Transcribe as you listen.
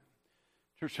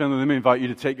Church family, let me invite you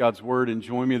to take God's Word and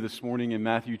join me this morning in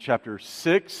Matthew chapter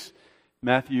 6.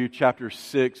 Matthew chapter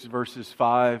 6, verses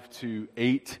 5 to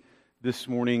 8 this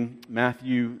morning.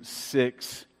 Matthew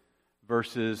 6,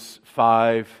 verses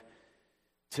 5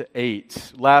 to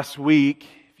 8. Last week,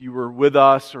 if you were with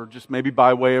us, or just maybe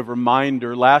by way of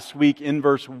reminder, last week in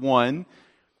verse 1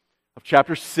 of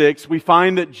chapter 6, we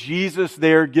find that Jesus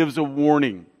there gives a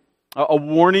warning. A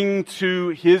warning to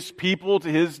His people, to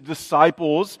His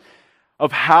disciples,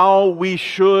 of how we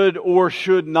should or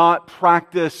should not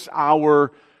practice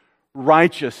our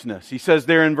righteousness. He says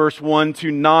there in verse 1,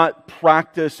 to not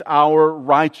practice our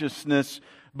righteousness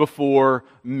before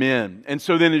men. And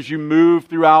so then as you move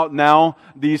throughout now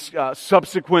these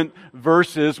subsequent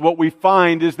verses, what we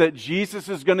find is that Jesus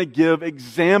is going to give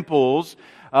examples,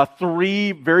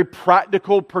 three very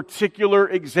practical, particular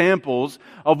examples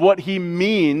of what He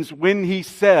means when He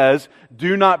says,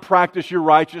 do not practice your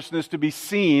righteousness to be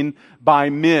seen by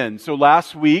men. So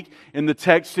last week in the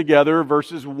text together,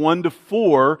 verses 1 to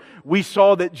 4, we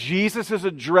saw that Jesus is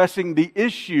addressing the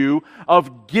issue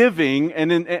of giving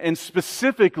and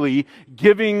specifically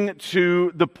giving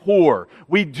to the poor.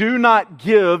 We do not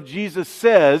give, Jesus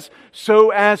says,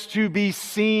 so as to be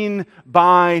seen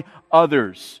by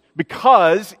others.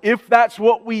 Because if that's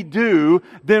what we do,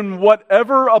 then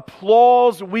whatever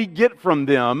applause we get from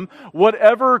them,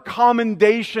 whatever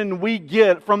commendation we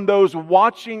get from those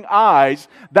watching eyes,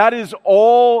 that is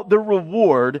all the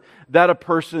reward that a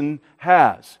person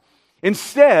has.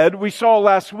 Instead, we saw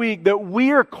last week that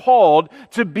we are called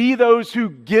to be those who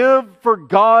give for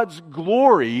God's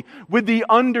glory with the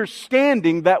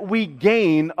understanding that we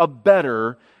gain a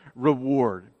better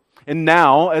reward. And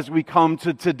now, as we come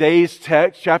to today's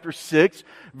text, chapter 6,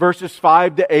 verses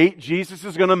 5 to 8, Jesus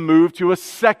is going to move to a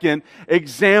second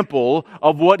example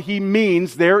of what He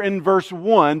means there in verse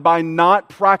 1 by not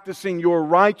practicing your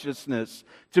righteousness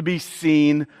to be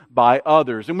seen by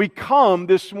others. And we come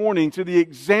this morning to the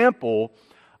example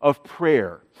of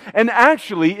prayer. And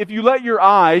actually, if you let your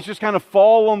eyes just kind of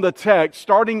fall on the text,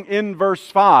 starting in verse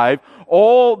 5,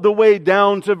 all the way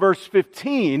down to verse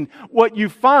 15, what you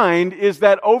find is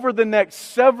that over the next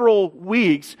several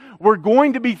weeks, we're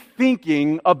going to be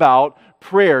thinking about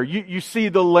prayer. You see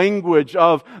the language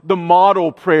of the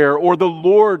model prayer or the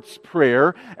Lord's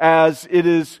Prayer, as it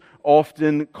is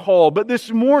often called. But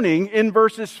this morning, in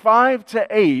verses 5 to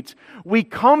 8, we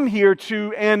come here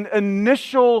to an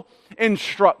initial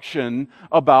instruction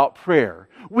about prayer.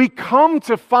 We come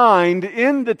to find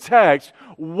in the text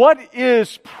what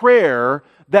is prayer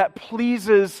that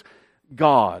pleases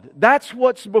God. That's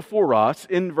what's before us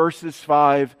in verses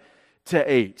 5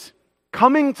 to 8.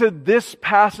 Coming to this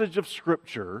passage of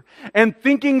Scripture and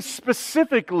thinking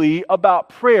specifically about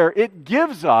prayer, it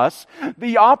gives us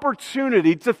the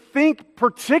opportunity to think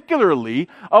particularly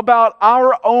about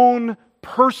our own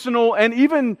personal and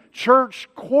even church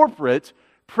corporate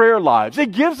prayer lives.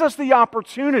 It gives us the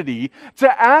opportunity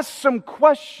to ask some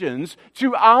questions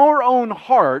to our own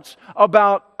hearts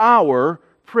about our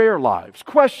prayer lives.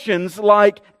 Questions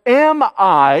like, am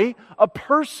I a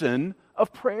person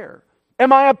of prayer?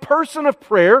 Am I a person of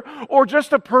prayer or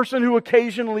just a person who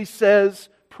occasionally says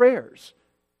prayers?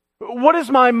 What is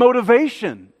my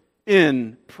motivation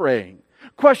in praying?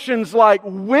 Questions like,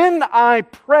 when I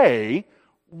pray,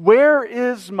 where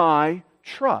is my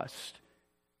trust?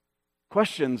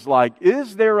 Questions like,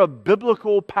 is there a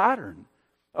biblical pattern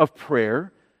of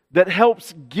prayer that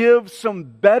helps give some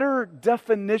better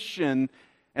definition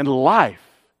and life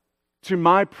to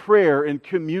my prayer and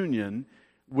communion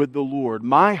with the Lord?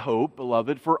 My hope,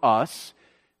 beloved, for us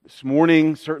this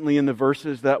morning, certainly in the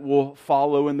verses that will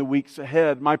follow in the weeks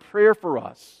ahead, my prayer for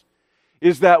us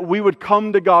is that we would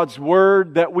come to God's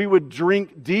Word, that we would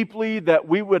drink deeply, that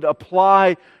we would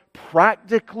apply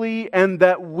practically, and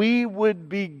that we would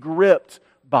be gripped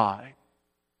by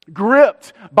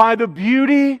the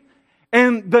beauty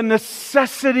and the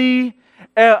necessity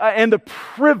and the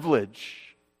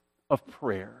privilege of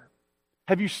prayer.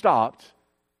 Have you stopped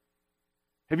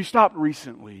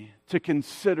recently to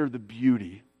consider the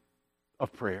beauty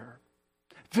of prayer?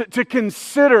 To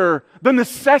consider the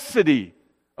necessity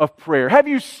of prayer? Have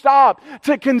you stopped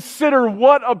to consider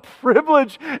what a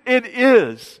privilege it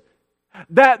is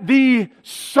that the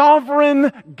sovereign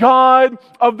God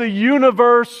of the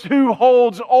universe, who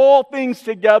holds all things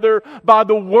together by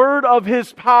the word of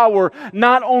His power,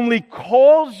 not only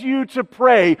calls you to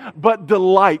pray, but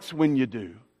delights when you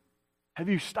do? Have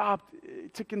you stopped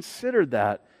to consider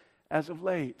that as of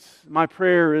late? My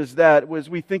prayer is that as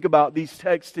we think about these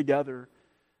texts together,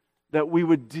 that we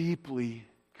would deeply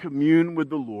commune with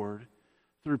the Lord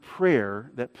through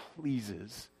prayer that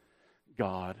pleases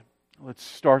God. Let's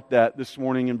start that this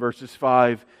morning in verses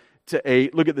 5 to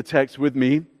 8. Look at the text with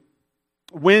me.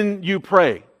 When you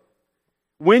pray,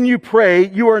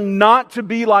 you are not to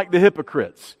be like the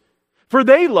hypocrites. For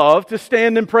they love to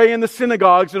stand and pray in the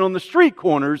synagogues and on the street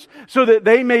corners so that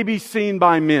they may be seen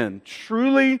by men.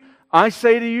 Truly, I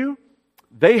say to you,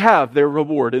 they have their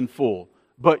reward in full.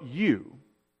 But you,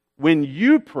 when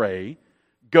you pray,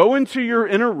 go into your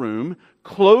inner room,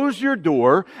 close your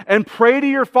door, and pray to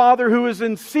your Father who is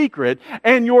in secret,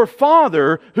 and your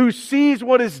Father who sees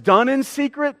what is done in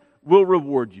secret will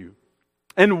reward you.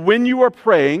 And when you are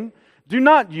praying, do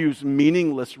not use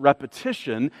meaningless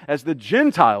repetition as the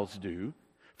Gentiles do,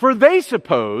 for they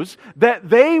suppose that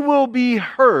they will be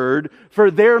heard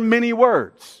for their many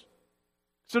words.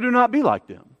 So do not be like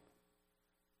them.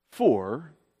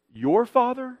 For your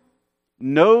Father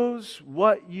knows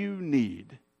what you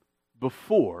need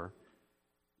before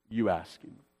you ask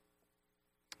Him.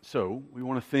 So we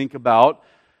want to think about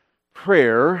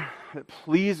prayer that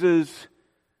pleases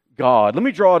God. Let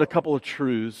me draw out a couple of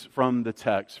truths from the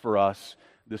text for us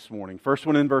this morning. First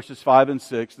one in verses 5 and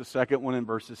 6, the second one in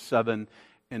verses 7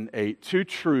 and 8. Two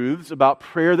truths about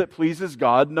prayer that pleases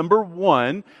God. Number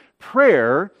one,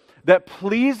 prayer that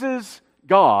pleases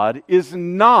God is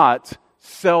not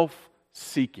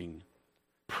self-seeking.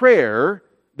 Prayer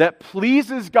that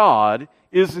pleases God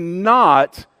is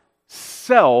not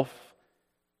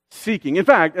self-seeking. In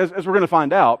fact, as we're going to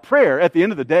find out, prayer at the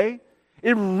end of the day,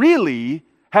 it really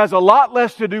has a lot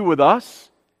less to do with us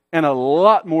and a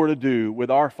lot more to do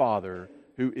with our Father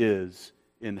who is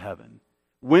in heaven.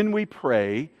 When we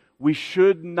pray, we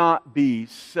should not be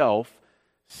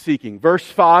self-seeking. Verse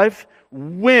 5,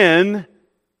 when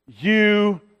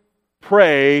you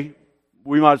pray,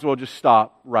 we might as well just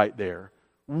stop right there.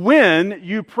 When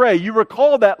you pray, you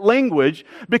recall that language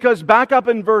because back up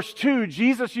in verse 2,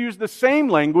 Jesus used the same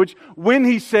language when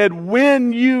He said,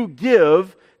 when you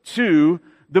give to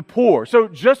the poor. So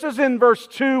just as in verse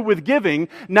 2 with giving,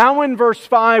 now in verse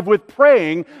 5 with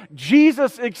praying,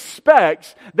 Jesus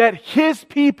expects that His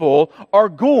people are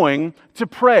going to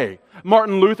pray.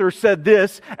 Martin Luther said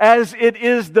this, as it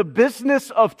is the business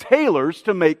of tailors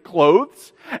to make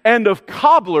clothes and of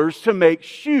cobblers to make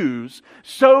shoes,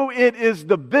 so it is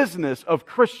the business of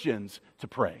Christians to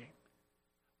pray.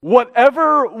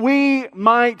 Whatever we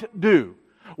might do,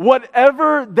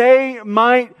 whatever they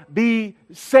might be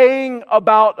saying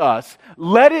about us,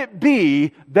 let it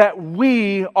be that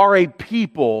we are a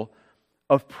people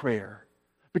of prayer.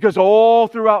 Because all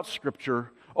throughout Scripture,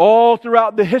 all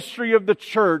throughout the history of the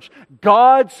church,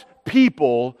 God's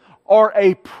people are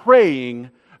a praying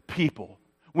people.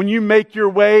 When you make your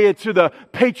way into the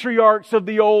patriarchs of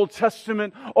the Old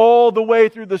Testament, all the way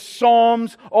through the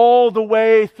Psalms, all the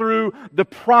way through the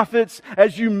prophets,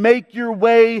 as you make your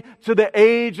way to the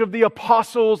age of the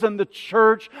apostles and the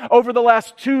church, over the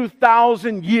last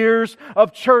 2,000 years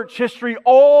of church history,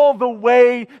 all the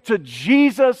way to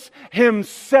Jesus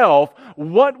Himself,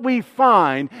 what we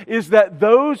find is that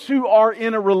those who are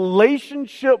in a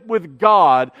relationship with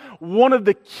God, one of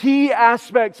the key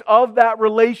aspects of that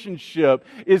relationship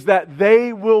is that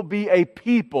they will be a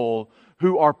people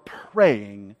who are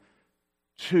praying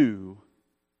to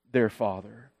their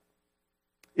Father.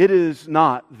 It is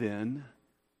not then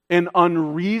an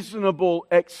unreasonable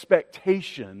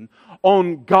expectation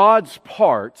on God's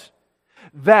part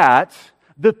that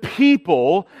the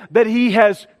people that He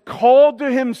has called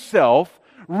to Himself,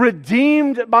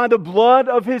 redeemed by the blood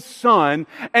of His Son,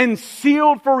 and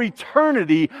sealed for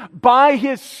eternity by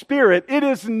His Spirit, it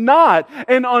is not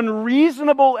an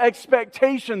unreasonable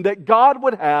expectation that God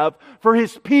would have for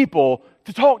His people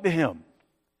to talk to Him,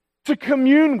 to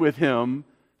commune with Him,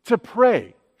 to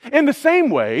pray. In the same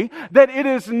way that it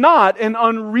is not an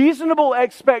unreasonable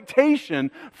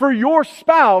expectation for your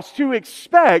spouse to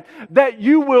expect that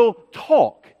you will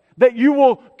talk, that you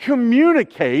will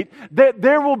communicate, that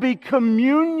there will be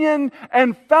communion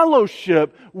and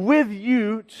fellowship with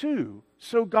you too.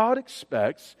 So God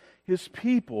expects His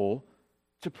people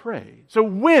to pray. So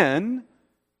when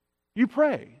you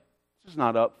pray, this is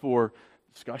not up for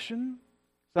discussion,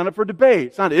 it's not up for debate,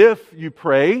 it's not if you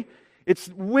pray, it's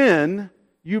when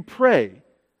you pray.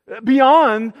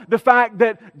 Beyond the fact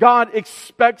that God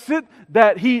expects it,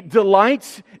 that He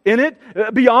delights in it,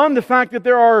 beyond the fact that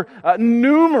there are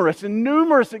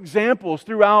numerous examples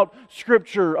throughout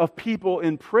Scripture of people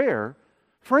in prayer,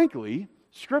 frankly,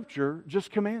 Scripture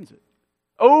just commands it.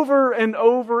 Over and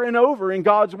over and over in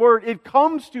God's Word, it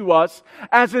comes to us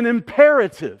as an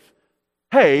imperative.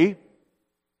 Hey,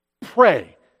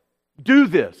 pray. Do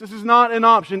this. This is not an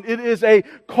option. It is a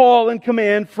call and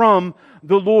command from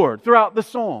the Lord. Throughout the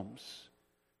Psalms,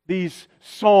 these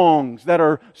songs that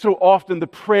are so often the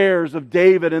prayers of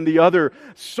David and the other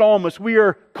psalmists, we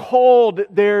are called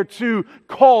there to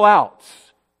call out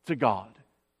to God.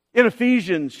 In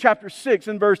Ephesians chapter 6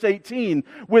 and verse 18,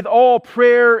 with all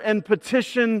prayer and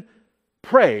petition,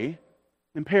 pray,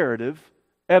 imperative,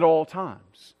 at all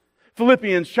times.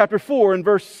 Philippians chapter 4 and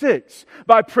verse 6,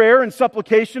 by prayer and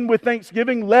supplication with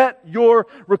thanksgiving, let your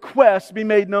requests be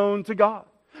made known to God.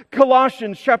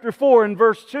 Colossians chapter 4 and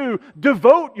verse 2,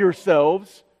 devote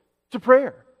yourselves to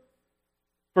prayer.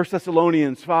 1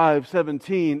 Thessalonians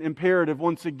 5:17, imperative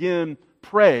once again,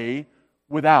 pray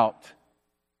without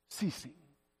ceasing.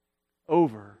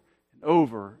 Over and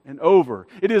over and over.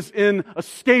 It is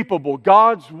inescapable.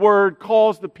 God's Word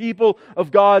calls the people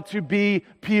of God to be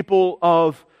people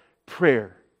of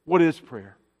prayer. What is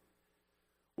prayer?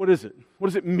 What is it? What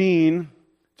does it mean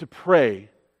to pray?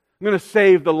 I'm going to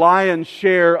save the lion's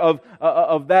share of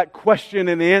that question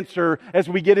and answer as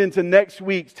we get into next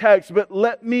week's text, but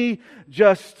let me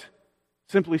just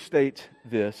simply state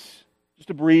this. Just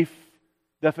a brief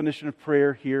definition of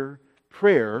prayer here.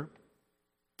 Prayer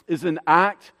is an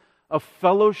act of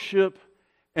fellowship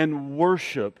and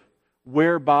worship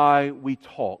whereby we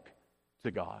talk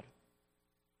to God.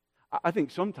 I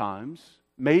think sometimes,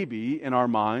 maybe in our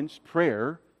minds,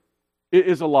 prayer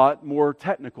is a lot more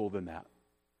technical than that.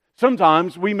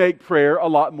 Sometimes we make prayer a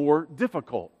lot more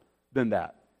difficult than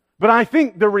that. But I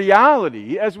think the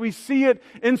reality, as we see it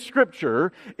in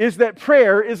Scripture, is that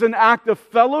prayer is an act of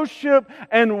fellowship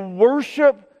and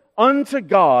worship unto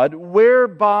God,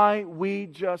 whereby we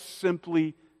just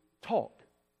simply talk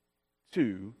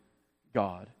to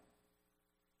God.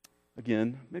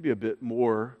 Again, maybe a bit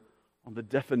more on the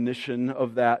definition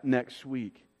of that next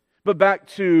week. But back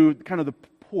to kind of the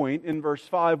point in verse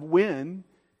 5, when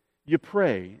you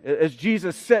pray. As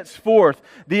Jesus sets forth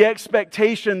the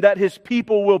expectation that His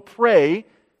people will pray,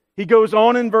 He goes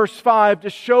on in verse 5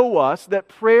 to show us that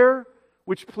prayer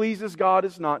which pleases God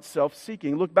is not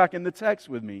self-seeking. Look back in the text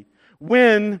with me.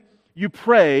 When you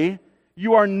pray,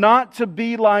 you are not to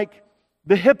be like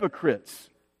the hypocrites,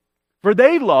 for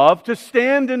they love to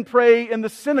stand and pray in the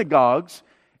synagogues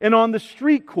and on the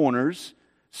street corners,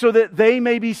 so that they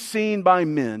may be seen by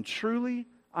men. Truly,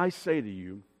 I say to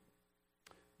you,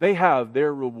 they have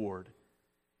their reward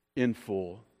in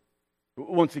full.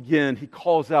 Once again, He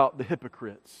calls out the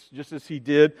hypocrites, just as He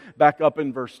did back up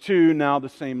in verse 2, now the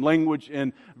same language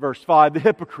in verse 5. The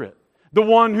hypocrite, the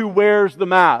one who wears the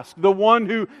mask, the one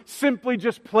who simply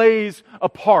just plays a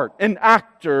part, an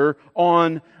actor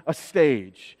on a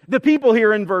stage. The people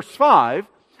here in verse 5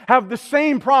 have the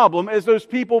same problem as those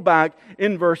people back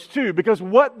in verse 2, because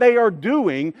what they are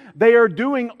doing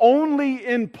only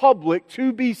in public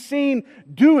to be seen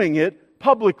doing it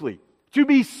publicly, to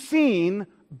be seen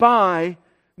by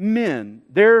men.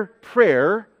 Their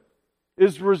prayer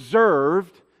is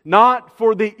reserved not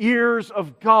for the ears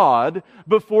of God,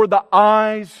 but for the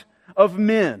eyes of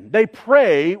men. They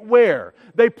pray where?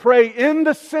 They pray in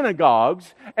the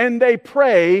synagogues and they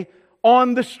pray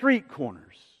on the street corners.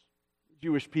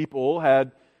 Jewish people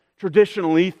had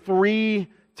traditionally 3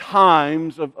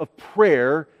 times of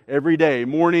prayer every day,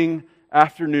 morning,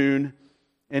 afternoon,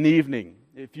 and evening.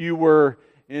 If you were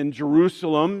in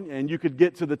Jerusalem and you could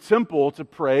get to the temple to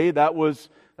pray, that was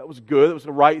good. That was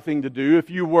the right thing to do. If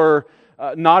you were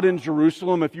not in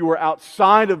Jerusalem, if you were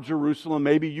outside of Jerusalem,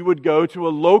 maybe you would go to a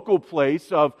local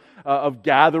place of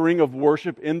gathering, of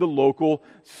worship in the local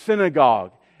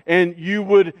synagogue. And you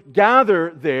would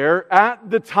gather there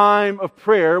at the time of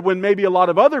prayer when maybe a lot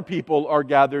of other people are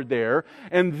gathered there,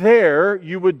 and there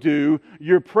you would do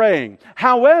your praying.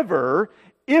 However,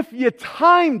 if you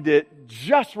timed it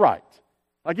just right,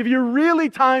 like if you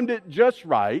really timed it just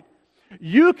right,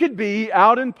 you could be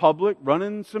out in public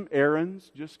running some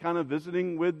errands, just kind of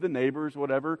visiting with the neighbors,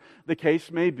 whatever the case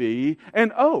may be.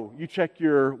 And you check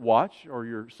your watch or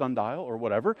your sundial or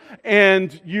whatever,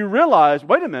 and you realize,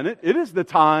 wait a minute, it is the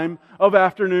time of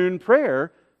afternoon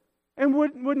prayer. And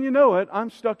wouldn't you know it, I'm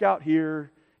stuck out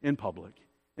here in public,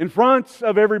 in front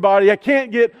of everybody. I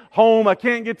can't get home. I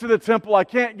can't get to the temple. I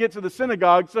can't get to the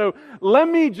synagogue. So let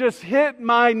me just hit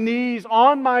my knees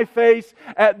on my face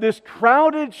at this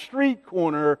crowded street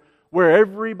corner where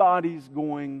everybody's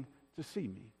going to see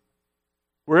me,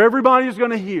 where everybody's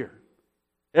going to hear.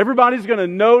 Everybody's going to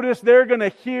notice. They're going to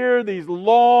hear these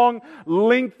long,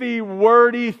 lengthy,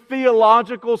 wordy,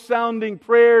 theological-sounding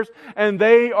prayers, and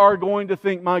they are going to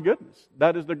think, my goodness,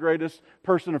 that is the greatest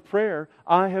person of prayer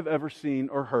I have ever seen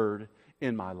or heard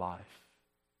in my life.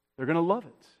 They're going to love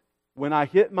it when I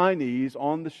hit my knees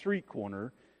on the street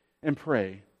corner and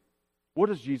pray. What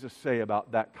does Jesus say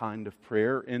about that kind of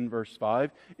prayer in verse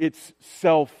 5? It's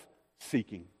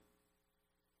self-seeking.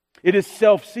 It is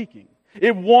self-seeking.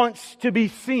 It wants to be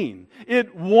seen.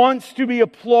 It wants to be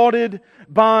applauded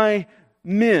by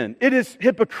men. It is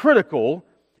hypocritical,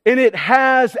 and it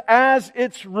has as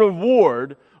its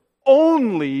reward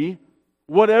only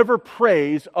whatever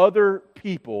praise other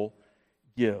people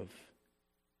give.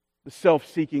 The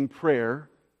self-seeking prayer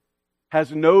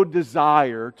has no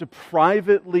desire to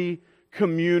privately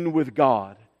commune with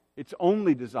God. Its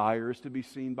only desire is to be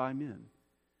seen by men.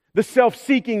 The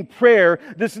self-seeking prayer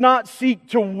does not seek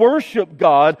to worship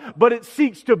God, but it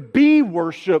seeks to be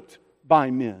worshiped by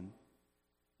men.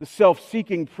 The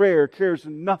self-seeking prayer cares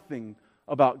nothing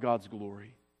about God's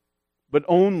glory, but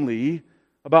only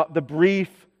about the brief,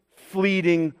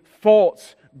 fleeting,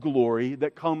 false glory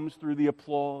that comes through the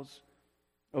applause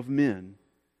of men.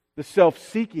 The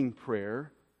self-seeking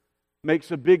prayer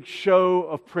makes a big show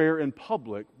of prayer in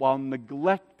public while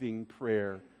neglecting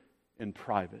prayer in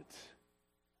private.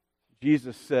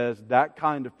 Jesus says that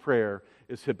kind of prayer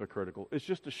is hypocritical. It's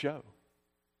just a show.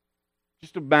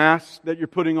 Just a mask that you're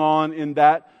putting on in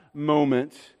that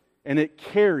moment, and it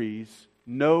carries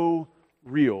no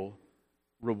real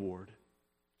reward.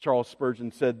 Charles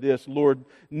Spurgeon said this, "Lord,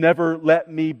 never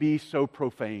let me be so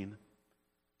profane,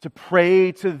 to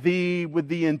pray to Thee with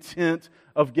the intent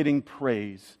of getting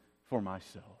praise for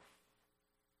myself."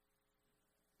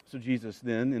 So Jesus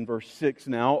then, in verse 6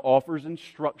 now, offers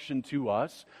instruction to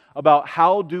us about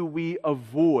how do we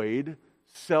avoid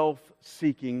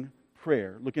self-seeking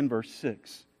prayer. Look in verse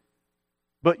 6.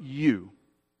 But you.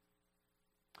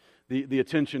 The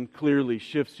attention clearly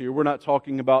shifts here. We're not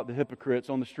talking about the hypocrites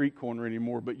on the street corner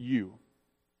anymore, but you.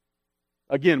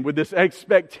 Again, with this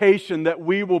expectation that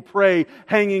we will pray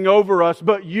hanging over us,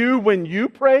 but you, when you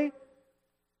pray,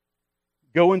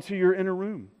 go into your inner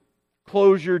room,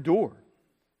 close your door,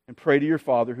 and pray to your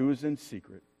Father who is in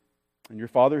secret. And your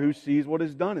Father who sees what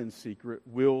is done in secret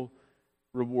will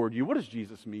reward you. What does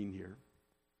Jesus mean here?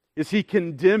 Is He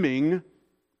condemning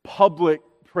public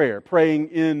prayer, praying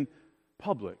in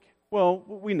public? Well,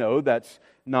 we know that's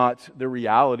not the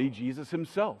reality. Jesus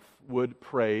Himself would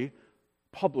pray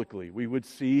publicly. We would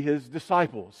see His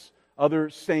disciples, other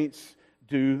saints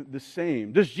do the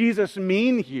same. Does Jesus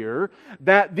mean here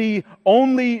that the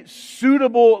only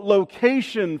suitable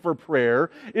location for prayer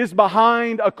is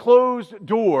behind a closed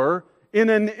door in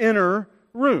an inner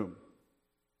room?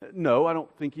 No, I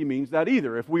don't think He means that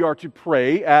either. If we are to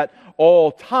pray at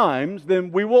all times,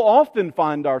 then we will often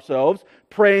find ourselves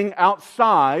praying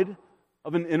outside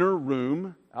of an inner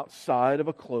room, outside of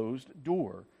a closed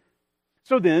door.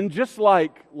 So then, just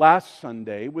like last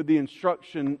Sunday with the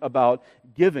instruction about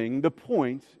giving, the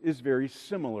point is very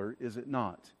similar, is it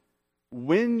not?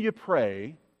 When you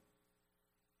pray,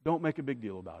 don't make a big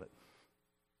deal about it.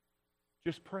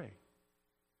 Just pray.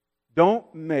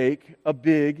 Don't make a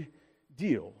big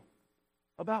deal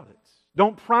about it.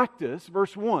 Don't practice,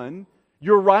 verse 1,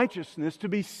 your righteousness to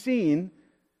be seen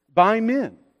by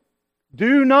men.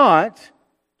 Do not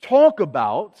talk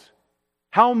about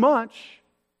how much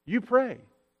you pray.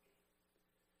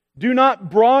 Do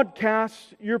not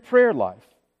broadcast your prayer life,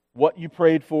 what you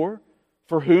prayed for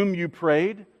whom you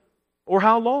prayed, or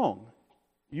how long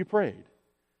you prayed.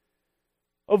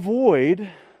 Avoid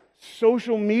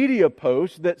social media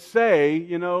posts that say,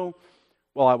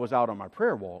 well, I was out on my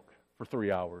prayer walk for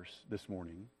 3 hours this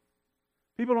morning.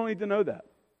 People don't need to know that.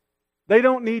 They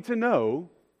don't need to know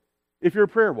if you're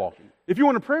prayer walking. If you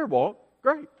want a prayer walk,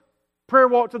 great. Prayer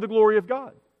walk to the glory of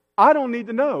God. I don't need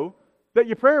to know that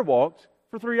you prayer walked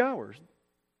for 3 hours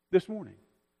this morning.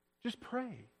 Just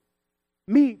pray.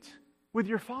 Meet with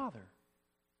your Father.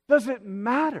 Does it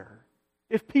matter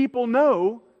if people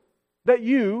know that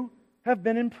you have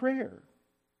been in prayer?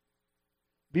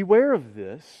 Beware of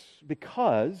this,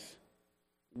 because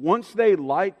once they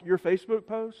like your Facebook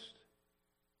post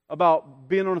about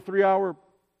being on a 3-hour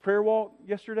prayer walk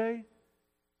yesterday,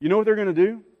 you know what they're going to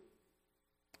do?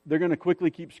 They're going to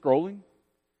quickly keep scrolling,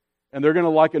 and they're going to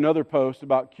like another post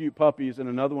about cute puppies and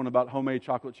another one about homemade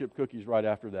chocolate chip cookies right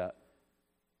after that.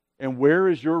 And where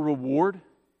is your reward?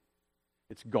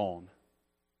 It's gone.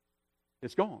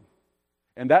 It's gone.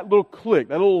 And that little click,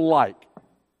 that little like,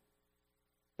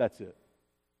 that's it.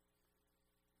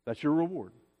 That's your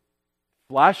reward.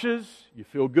 Flashes, you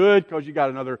feel good because you got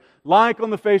another like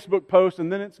on the Facebook post,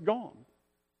 and then it's gone.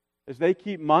 As they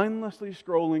keep mindlessly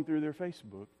scrolling through their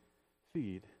Facebook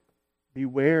feed.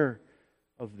 Beware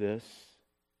of this.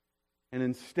 And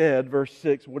instead, verse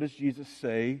 6, what does Jesus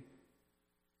say?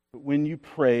 But when you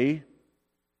pray,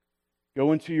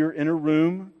 go into your inner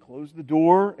room, close the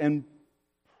door, and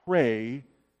pray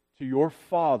to your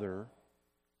Father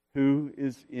who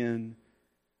is in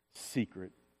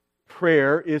secret.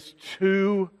 Prayer is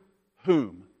to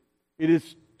whom? It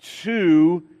is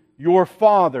to your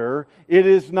Father. It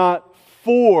is not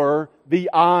for the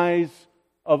eyes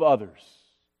of others.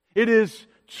 It is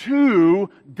to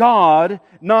God,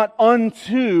 not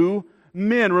unto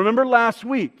men. Remember last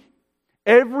week,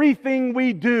 everything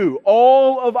we do,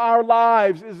 all of our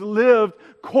lives is lived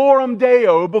coram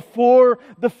Deo, before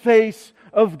the face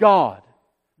of God.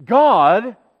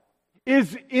 God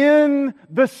is in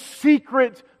the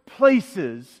secret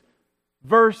places,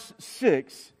 verse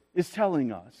 6 is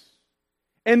telling us.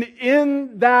 And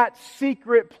in that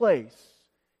secret place,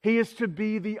 He is to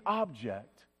be the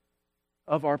object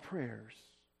of our prayers.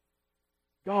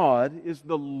 God is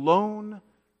the lone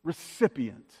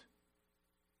recipient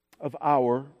of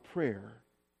our prayer.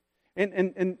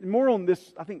 And more on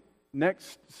this, I think,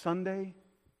 next Sunday.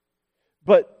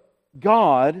 But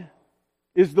God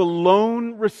is the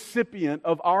lone recipient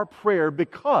of our prayer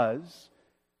because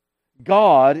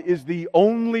God is the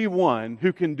only one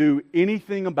who can do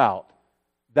anything about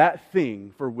that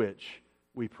thing for which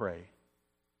we pray.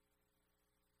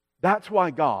 That's why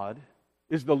God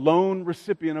is the lone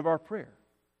recipient of our prayer.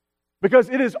 Because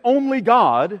it is only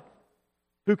God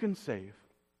who can save.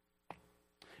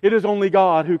 It is only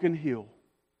God who can heal.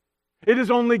 It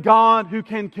is only God who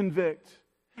can convict.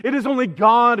 It is only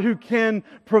God who can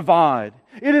provide.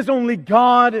 It is only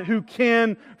God who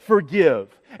can forgive.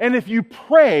 And if you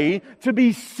pray to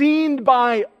be seen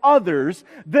by others,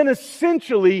 then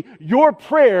essentially your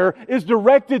prayer is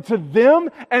directed to them,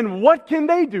 and what can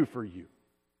they do for you?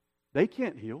 They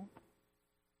can't heal.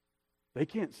 They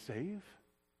can't save.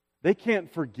 They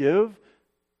can't forgive.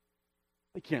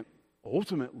 They can't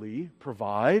ultimately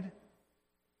provide.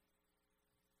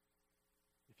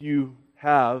 If you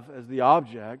have as the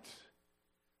object,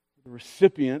 the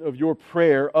recipient of your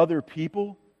prayer, other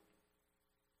people,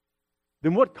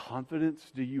 then what confidence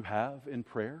do you have in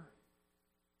prayer?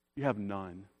 You have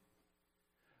none.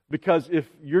 Because if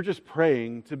you're just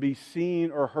praying to be seen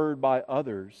or heard by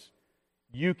others,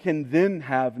 you can then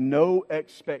have no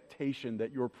expectation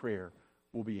that your prayer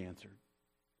will be answered.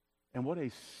 And what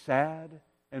a sad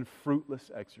and fruitless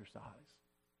exercise.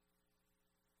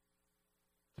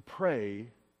 To pray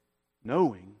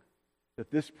knowing that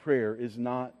this prayer is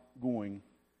not going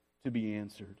to be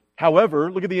answered.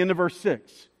 However, look at the end of verse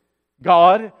 6.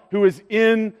 God, who is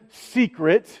in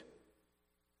secret,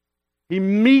 He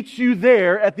meets you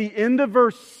there at the end of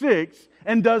verse 6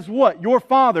 and does what? Your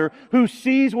Father, who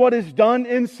sees what is done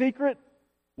in secret,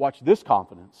 watch this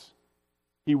confidence,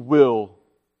 He will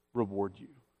reward you.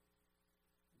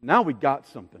 Now we got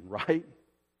something, right?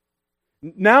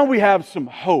 Now we have some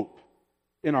hope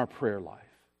in our prayer life.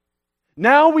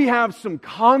 Now we have some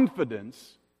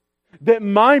confidence that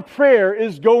my prayer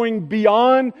is going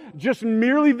beyond just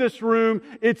merely this room.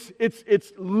 It's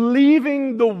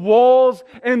leaving the walls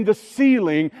and the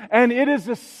ceiling, and it is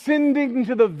ascending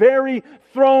to the very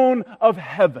throne of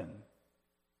heaven.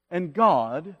 And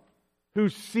God, who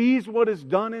sees what is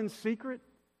done in secret,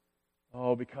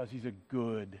 because He's a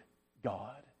good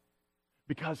God,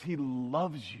 because He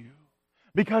loves you,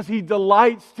 because He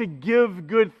delights to give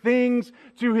good things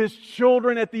to His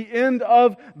children. At the end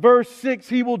of verse 6,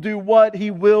 He will do what?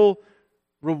 He will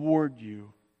reward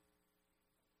you.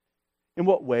 In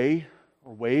what way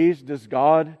or ways does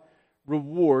God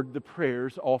reward the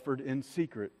prayers offered in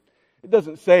secret? It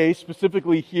doesn't say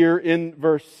specifically here in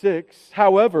verse 6.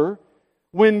 However,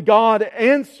 when God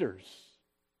answers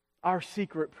our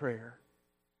secret prayer,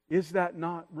 is that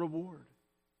not reward?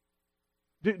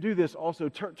 Do this also.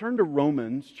 Turn to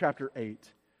Romans chapter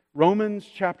 8. Romans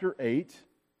chapter 8.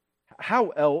 How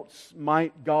else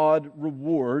might God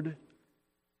reward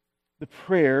the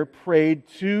prayer prayed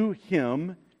to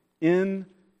Him in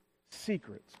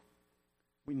secret?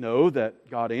 We know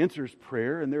that God answers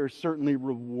prayer, and there is certainly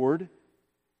reward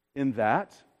in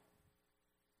that.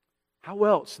 How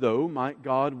else, though, might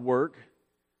God work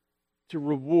to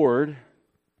reward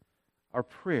our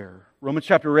prayer? Romans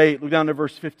chapter 8, look down to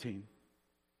verse 15.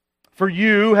 For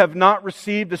you have not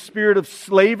received the spirit of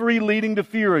slavery leading to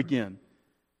fear again,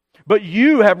 but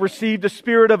you have received the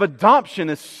spirit of adoption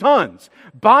as sons,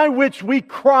 by which we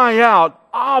cry out,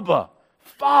 Abba,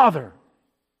 Father.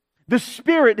 The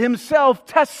Spirit Himself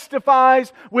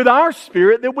testifies with our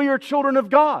spirit that we are children of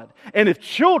God, and if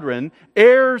children,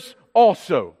 heirs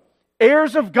also.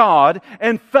 Heirs of God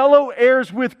and fellow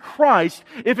heirs with Christ,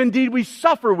 if indeed we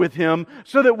suffer with Him,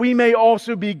 so that we may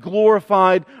also be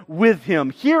glorified with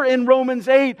Him. Here in Romans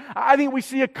 8, I think we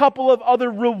see a couple of other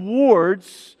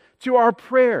rewards to our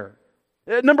prayer.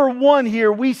 Number one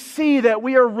here, we see that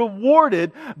we are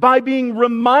rewarded by being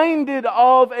reminded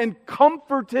of and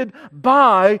comforted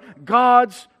by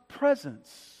God's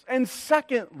presence. And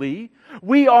secondly,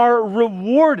 we are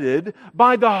rewarded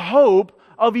by the hope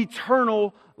of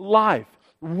eternal life.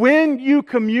 When you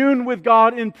commune with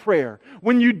God in prayer,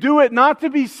 when you do it not to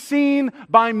be seen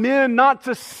by men, not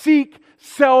to seek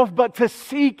self, but to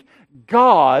seek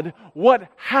God, what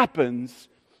happens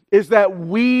is that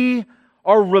we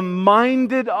are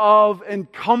reminded of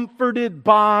and comforted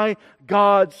by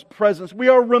God's presence. We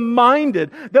are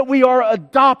reminded that we are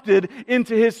adopted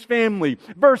into His family.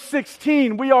 Verse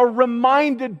 16, we are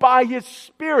reminded by His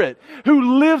Spirit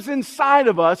who lives inside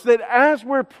of us that as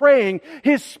we're praying,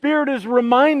 His Spirit is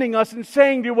reminding us and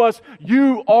saying to us,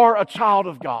 you are a child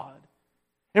of God.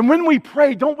 And when we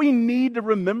pray, don't we need to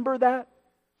remember that?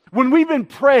 When we've been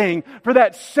praying for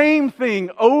that same thing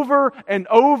over and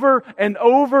over and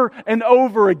over and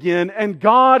over again, and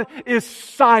God is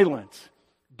silent,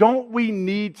 don't we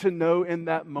need to know in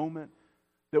that moment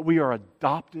that we are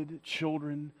adopted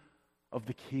children of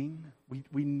the King?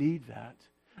 We need that.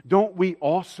 Don't we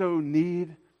also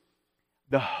need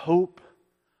the hope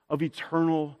of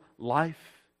eternal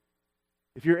life?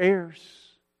 If you're heirs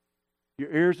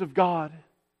of God,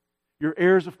 you're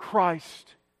heirs of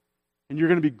Christ, and you're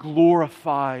going to be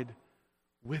glorified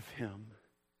with Him.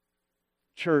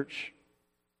 Church,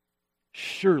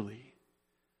 surely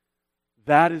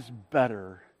that is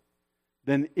better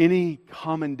than any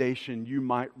commendation you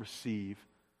might receive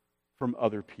from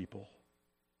other people.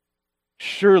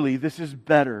 Surely this is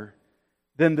better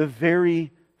than the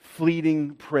very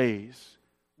fleeting praise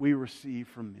we receive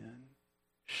from men.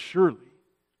 Surely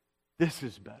this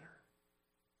is better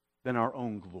than our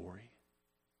own glory.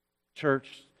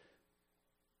 Church,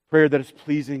 prayer that is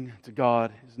pleasing to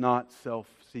God is not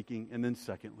self-seeking. And then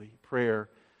secondly, prayer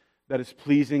that is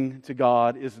pleasing to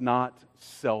God is not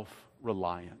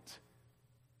self-reliant.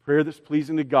 Prayer that's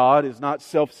pleasing to God is not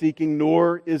self-seeking,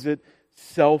 nor is it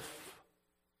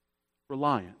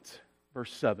self-reliant.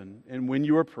 Verse 7, and when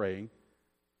you are praying,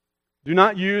 do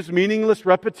not use meaningless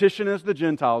repetition as the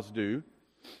Gentiles do,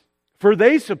 for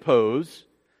they suppose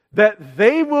that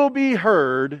they will be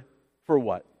heard for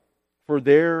what? For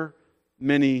their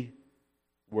many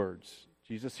words.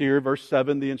 Jesus here, verse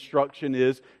 7, the instruction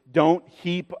is, don't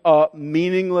heap up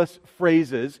meaningless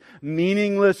phrases,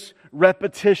 meaningless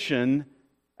repetition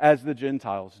as the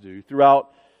Gentiles do.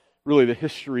 Throughout really the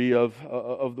history of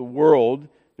the world,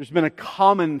 there's been a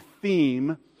common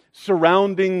theme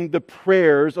surrounding the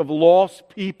prayers of lost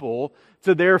people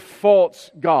to their false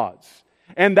gods.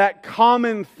 And that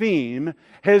common theme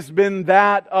has been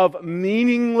that of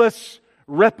meaningless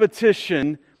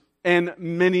repetition and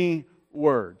many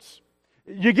words.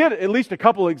 You get at least a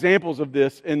couple examples of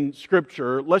this in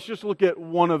Scripture. Let's just look at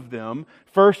one of them.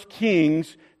 1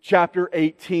 Kings chapter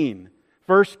 18.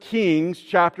 1 Kings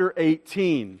chapter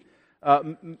 18.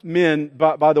 Men,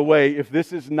 by the way, if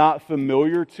this is not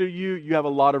familiar to you, you have a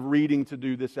lot of reading to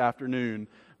do this afternoon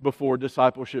before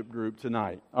discipleship group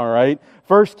tonight. All right?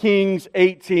 1 Kings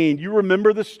 18. You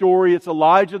remember the story. It's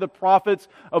Elijah the prophets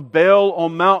of Baal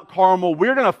on Mount Carmel.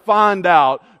 We're going to find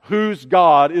out whose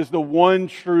God is the one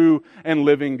true and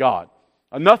living God.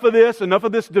 Enough of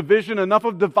this division, enough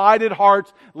of divided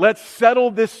hearts. Let's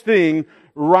settle this thing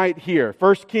right here.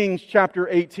 1 Kings chapter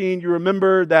 18, you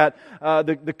remember that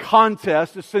the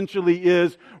contest essentially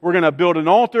is we're going to build an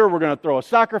altar, we're going to throw a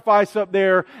sacrifice up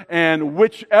there, and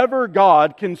whichever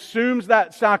God consumes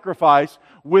that sacrifice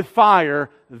with fire,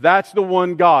 that's the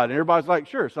one God. And everybody's like,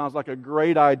 sure, sounds like a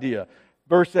great idea.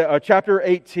 Chapter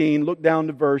 18, look down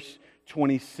to verse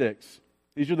 26.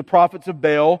 These are the prophets of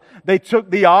Baal. They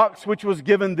took the ox which was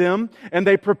given them, and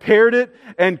they prepared it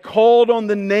and called on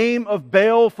the name of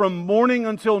Baal from morning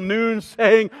until noon,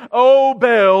 saying, O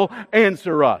Baal,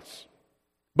 answer us.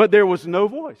 But there was no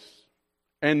voice,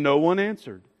 and no one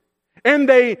answered. And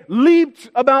they leaped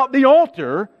about the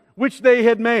altar which they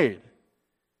had made.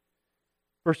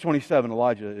 Verse 27,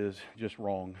 Elijah is just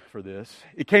wrong for this.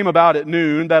 It came about at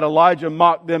noon that Elijah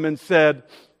mocked them and said,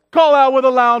 call out with a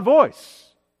loud voice.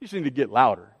 You just need to get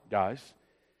louder, guys.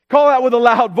 Call out with a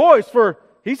loud voice, for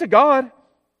He's a God.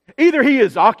 Either He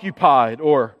is occupied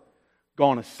or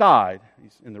gone aside.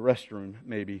 He's in the restroom,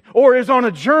 maybe. Or is on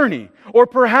a journey. Or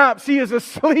perhaps He is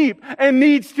asleep and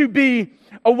needs to be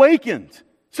awakened.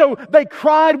 So they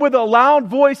cried with a loud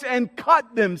voice and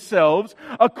cut themselves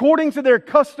according to their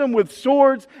custom with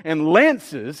swords and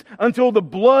lances until the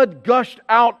blood gushed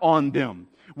out on them.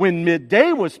 When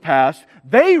midday was past,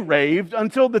 they raved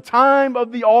until the time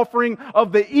of the offering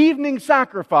of the evening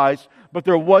sacrifice, but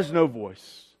there was no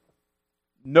voice.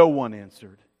 No one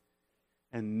answered,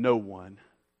 and no one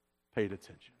paid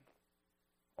attention.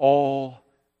 All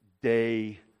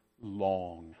day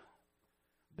long,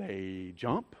 they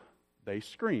jump, they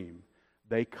scream,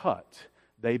 they cut,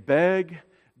 they beg,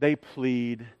 they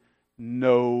plead,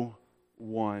 no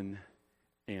one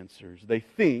answers. They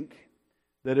think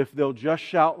that if they'll just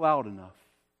shout loud enough,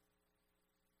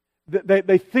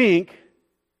 they think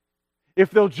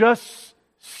if they'll just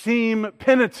seem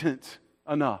penitent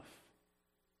enough,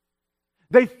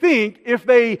 they think if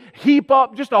they heap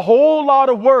up just a whole lot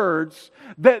of words,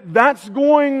 that's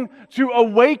going to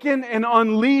awaken and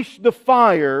unleash the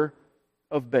fire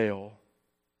of Baal.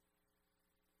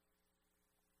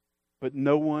 But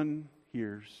no one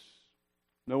hears,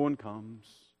 no one comes,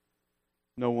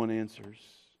 no one answers.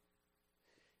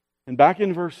 And back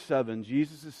in verse 7,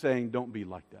 Jesus is saying, don't be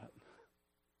like that.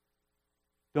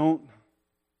 Don't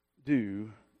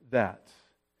do that.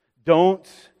 Don't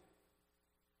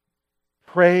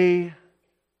pray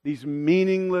these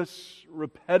meaningless,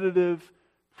 repetitive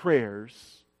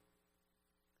prayers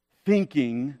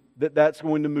thinking that that's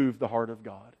going to move the heart of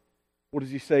God. What does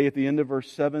he say at the end of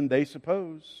verse 7? They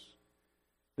suppose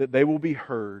that they will be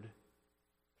heard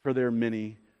for their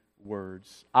many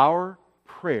words. Our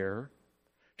prayer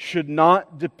should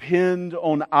not depend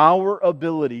on our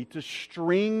ability to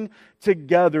string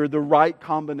together the right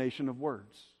combination of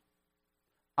words.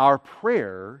 Our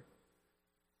prayer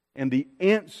and the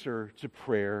answer to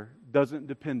prayer doesn't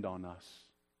depend on us.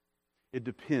 It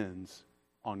depends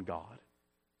on God.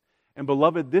 And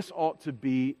beloved, this ought to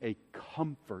be a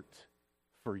comfort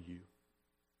for you.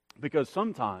 Because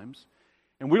sometimes,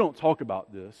 and we don't talk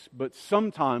about this, but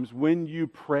sometimes when you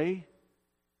pray,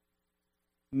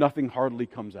 nothing hardly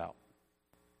comes out.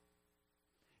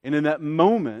 And in that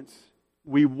moment,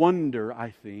 we wonder,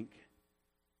 I think,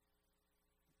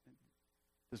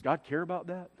 does God care about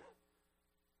that?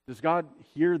 Does God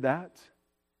hear that?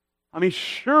 I mean,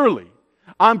 surely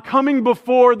I'm coming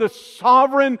before the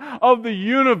sovereign of the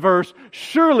universe.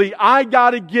 Surely I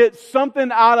got to get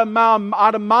something out of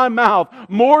my mouth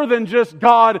more than just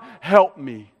God help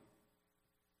me.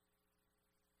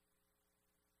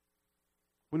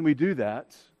 When we do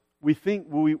that, we think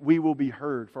we will be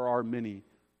heard for our many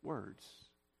words.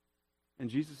 And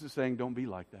Jesus is saying, don't be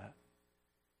like that.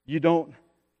 You don't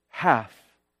have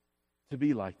to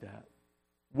be like that.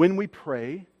 When we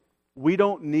pray, we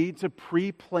don't need to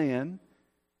pre-plan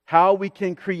how we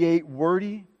can create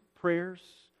wordy prayers,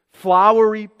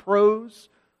 flowery prose,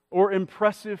 or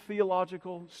impressive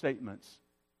theological statements.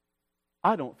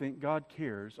 I don't think God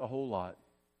cares a whole lot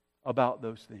about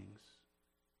those things.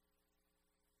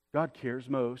 God cares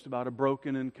most about a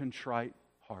broken and contrite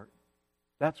heart.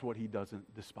 That's what He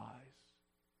doesn't despise.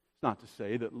 It's not to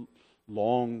say that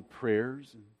long prayers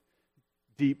and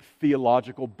deep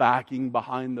theological backing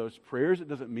behind those prayers, it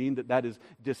doesn't mean that that is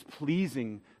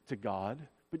displeasing to God.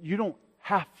 But you don't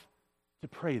have to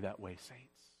pray that way,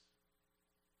 saints.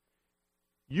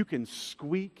 You can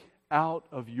squeak out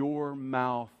of your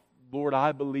mouth, Lord,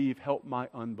 I believe, help my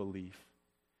unbelief.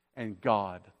 And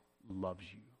God loves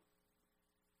you.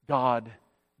 God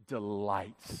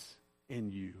delights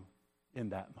in you in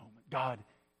that moment. God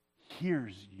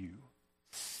hears you,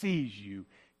 sees you,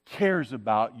 cares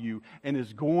about you, and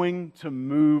is going to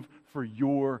move for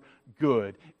your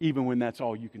good, even when that's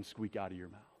all you can squeak out of your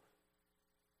mouth.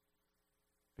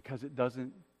 Because it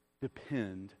doesn't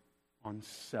depend on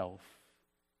self.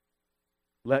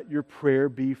 Let your prayer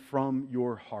be from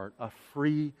your heart, a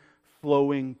free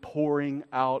flowing, pouring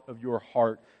out of your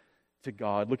heart to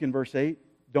God. Look in verse 8.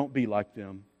 Don't be like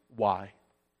them. Why?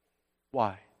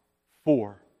 Why?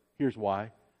 For, here's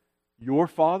why. Your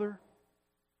Father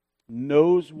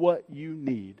knows what you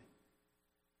need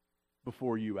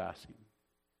before you ask Him.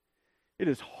 It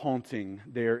is haunting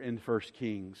there in 1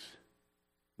 Kings.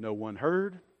 No one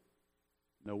heard.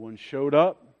 No one showed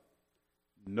up.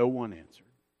 No one answered.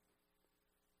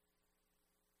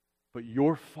 But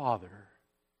your Father,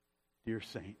 dear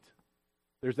saint,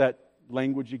 there's that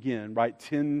language again, right?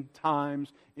 10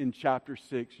 times in chapter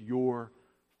 6, your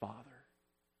Father.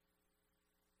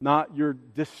 Not your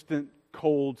distant,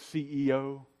 cold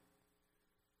CEO.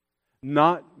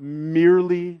 Not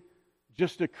merely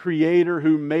just a creator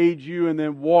who made you and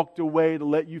then walked away to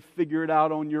let you figure it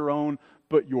out on your own,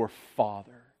 but your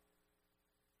Father.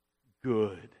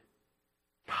 Good,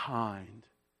 kind,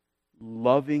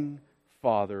 loving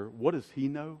Father. What does He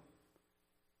know?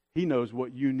 He knows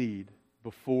what you need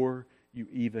before you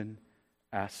even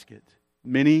ask it.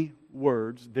 Many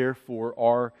words, therefore,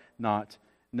 are not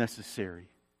necessary.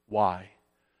 Why?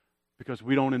 Because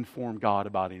we don't inform God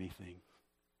about anything.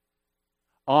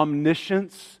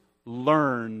 Omniscience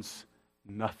learns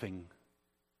nothing.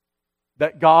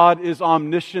 That God is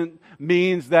omniscient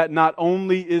means that not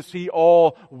only is He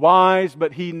all wise,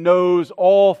 but He knows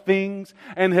all things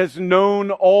and has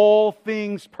known all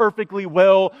things perfectly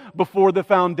well before the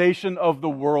foundation of the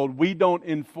world. We don't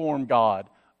inform God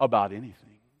about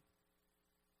anything.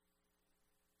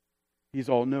 He's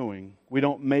all-knowing. We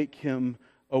don't make Him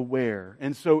aware.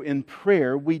 And so in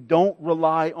prayer, we don't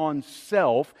rely on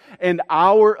self and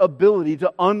our ability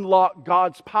to unlock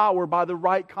God's power by the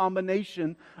right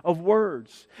combination of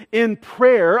words. In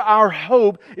prayer, our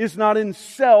hope is not in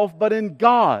self, but in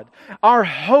God. Our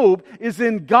hope is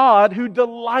in God who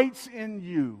delights in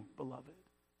you, beloved.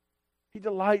 He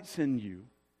delights in you.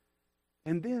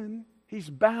 And then He's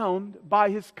bound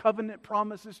by His covenant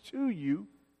promises to you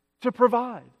to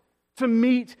provide, to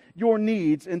meet your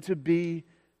needs, and to be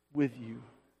with you.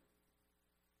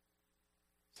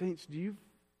 Saints, do you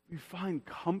find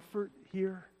comfort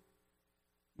here?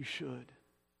 You should.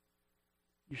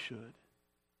 You should.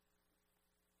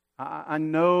 I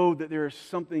know that there is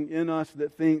something in us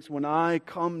that thinks when I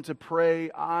come to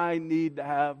pray, I need to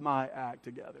have my act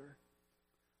together.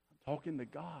 I'm talking to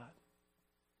God.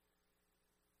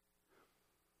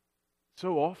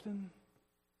 So often,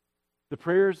 the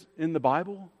prayers in the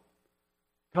Bible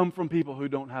come from people who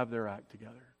don't have their act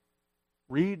together.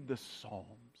 Read the Psalms.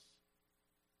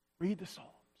 Read the Psalms.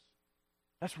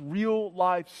 That's real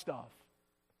life stuff.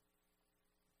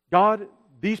 God,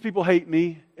 these people hate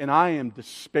me, and I am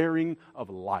despairing of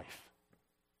life.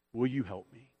 Will you help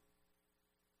me?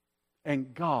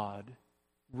 And God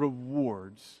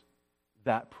rewards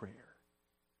that prayer.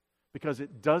 Because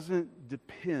it doesn't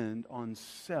depend on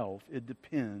self, it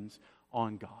depends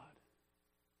on God.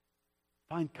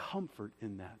 Find comfort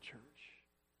in that, church.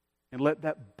 And let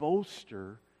that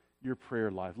bolster your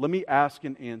prayer life. Let me ask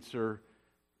and answer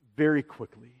very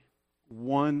quickly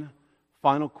one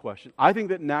final question. I think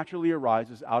that naturally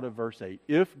arises out of verse 8.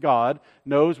 If God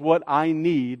knows what I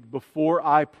need before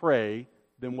I pray,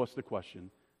 then what's the question?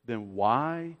 Then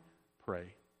why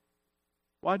pray?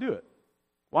 Why do it?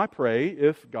 Why pray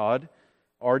if God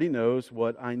already knows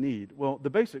what I need? Well, the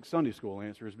basic Sunday school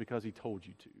answer is because He told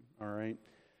you to, all right?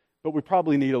 But we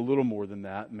probably need a little more than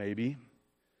that, maybe.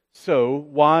 So,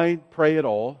 why pray at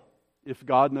all if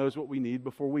God knows what we need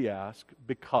before we ask?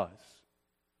 Because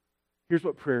here's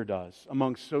what prayer does,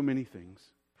 among so many things.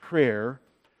 Prayer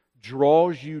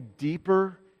draws you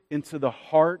deeper into the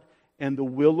heart and the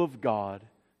will of God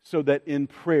so that in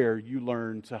prayer you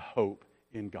learn to hope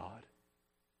in God.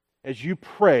 As you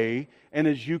pray and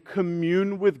as you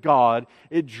commune with God,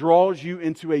 it draws you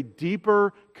into a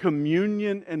deeper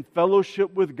communion and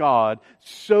fellowship with God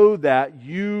so that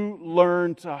you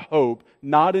learn to hope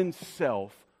not in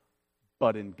self,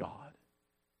 but in God.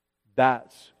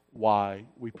 That's why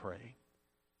we pray.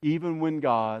 Even when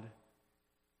God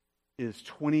is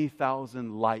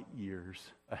 20,000 light years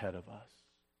ahead of us.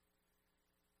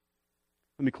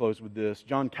 Let me close with this.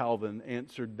 John Calvin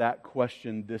answered that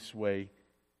question this way.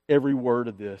 Every word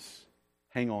of this,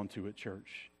 hang on to it,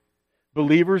 church.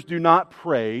 Believers do not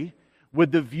pray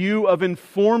with the view of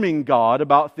informing God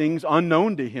about things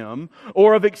unknown to Him,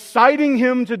 or of exciting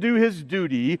Him to do His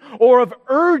duty, or of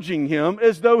urging Him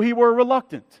as though He were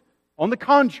reluctant. On the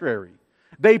contrary,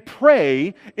 they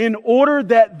pray in order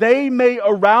that they may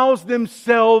arouse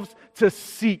themselves to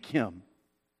seek Him,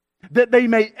 that they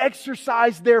may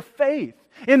exercise their faith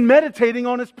in meditating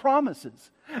on His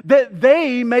promises, that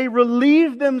they may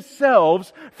relieve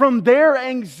themselves from their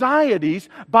anxieties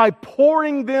by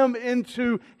pouring them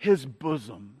into His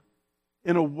bosom.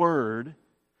 In a word,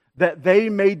 that they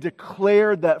may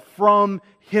declare that from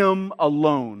Him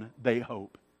alone they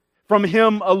hope. From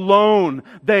Him alone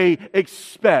they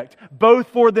expect, both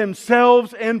for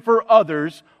themselves and for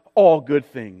others, all good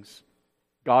things.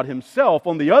 God Himself,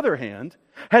 on the other hand,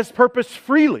 has purposed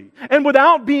freely and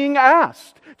without being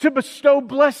asked to bestow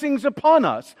blessings upon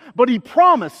us, but He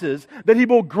promises that He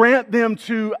will grant them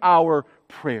to our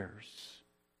prayers.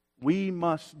 We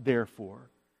must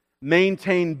therefore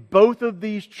maintain both of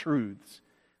these truths,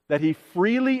 that He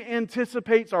freely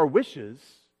anticipates our wishes,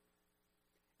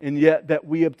 and yet that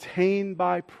we obtain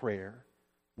by prayer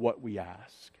what we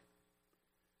ask.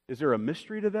 Is there a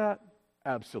mystery to that?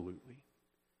 Absolutely.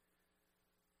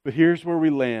 But here's where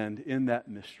we land in that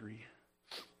mystery.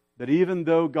 That even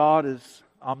though God is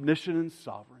omniscient and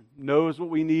sovereign, knows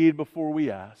what we need before we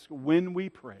ask, when we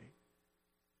pray,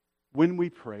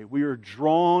 we are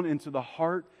drawn into the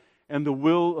heart and the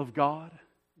will of God.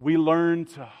 We learn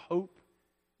to hope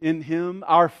in Him.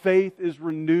 Our faith is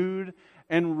renewed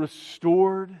and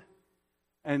restored.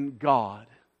 And God,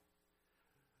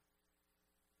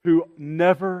 who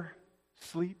never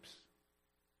sleeps,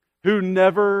 who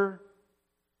never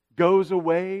goes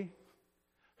away,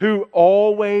 who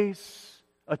always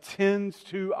attends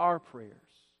to our prayers,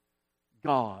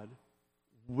 God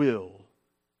will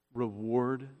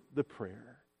reward the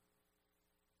prayer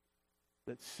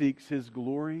that seeks His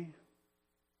glory,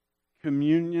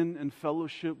 communion and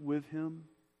fellowship with Him.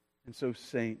 And so,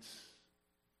 saints,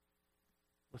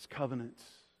 let's covenant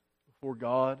before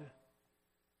God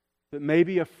that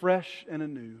maybe afresh and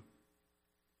anew,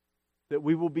 that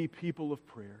we will be people of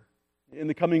prayer. In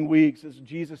the coming weeks, as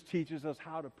Jesus teaches us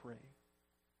how to pray,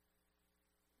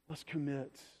 let's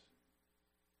commit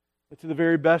that to the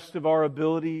very best of our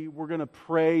ability, we're going to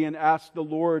pray and ask the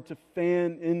Lord to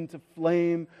fan into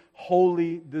flame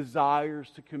holy desires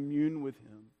to commune with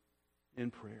Him in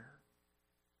prayer.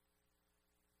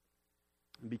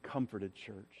 And be comforted,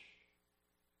 church,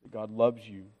 that God loves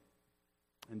you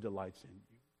and delights in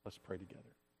you. Let's pray together.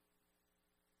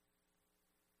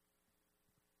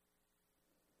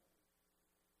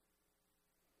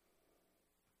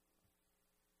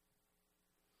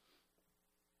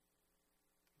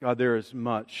 God, there is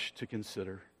much to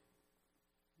consider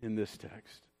in this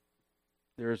text.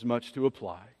 There is much to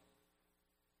apply.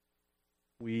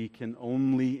 We can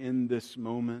only in this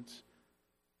moment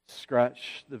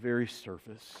scratch the very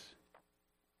surface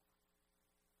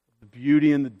of the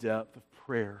beauty and the depth of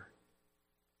prayer.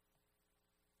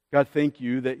 God, thank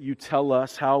you that you tell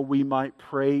us how we might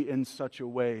pray in such a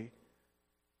way,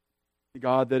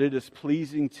 God, that it is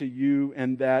pleasing to you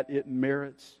and that it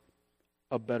merits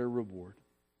a better reward.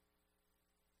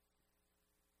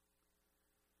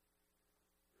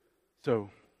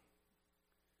 So,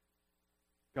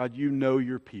 God, you know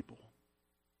your people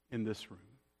in this room.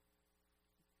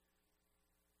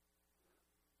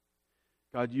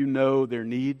 God, you know their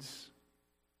needs,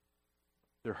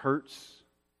 their hurts.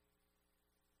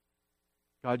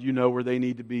 God, you know where they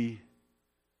need to be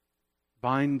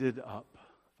binded up,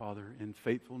 Father, in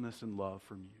faithfulness and love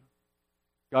from you.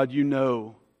 God, you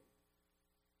know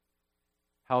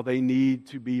how they need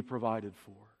to be provided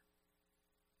for.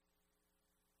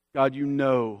 God, you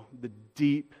know the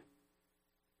deep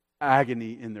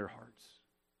agony in their hearts.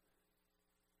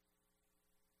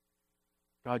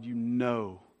 God, you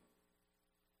know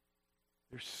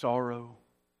their sorrow,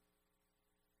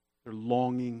 their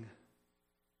longing.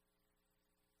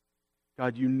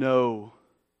 God, you know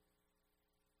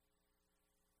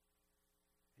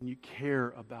and you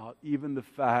care about even the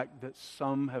fact that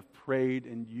some have prayed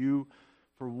and you,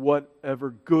 for whatever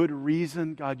good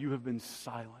reason, God, you have been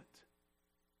silent.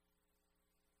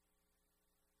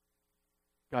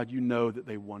 God, you know that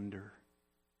they wonder.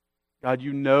 God,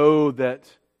 you know that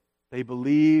they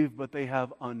believe, but they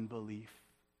have unbelief.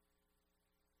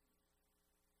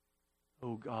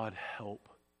 Oh God, help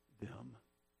them.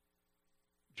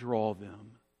 Draw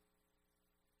them.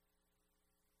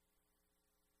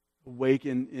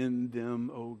 Awaken in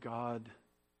them, oh God,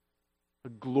 a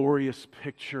glorious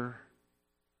picture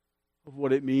of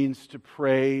what it means to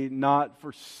pray not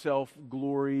for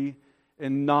self-glory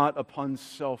and not upon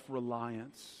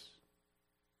self-reliance.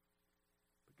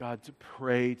 God, to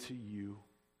pray to you.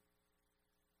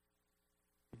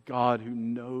 God who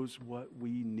knows what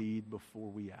we need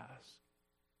before we ask.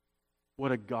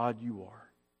 What a God you are.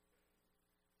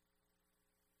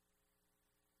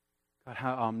 God,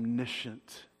 how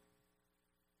omniscient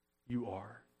you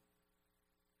are.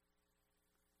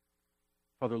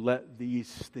 Father, let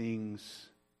these things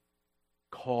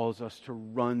cause us to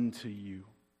run to you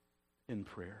in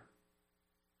prayer.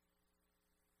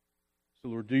 So,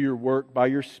 Lord, do your work by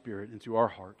your Spirit into our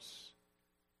hearts.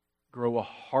 Grow a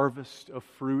harvest of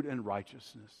fruit and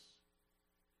righteousness.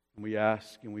 And we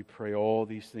ask and we pray all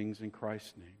these things in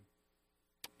Christ's name.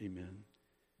 Amen.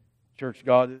 Church,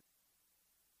 God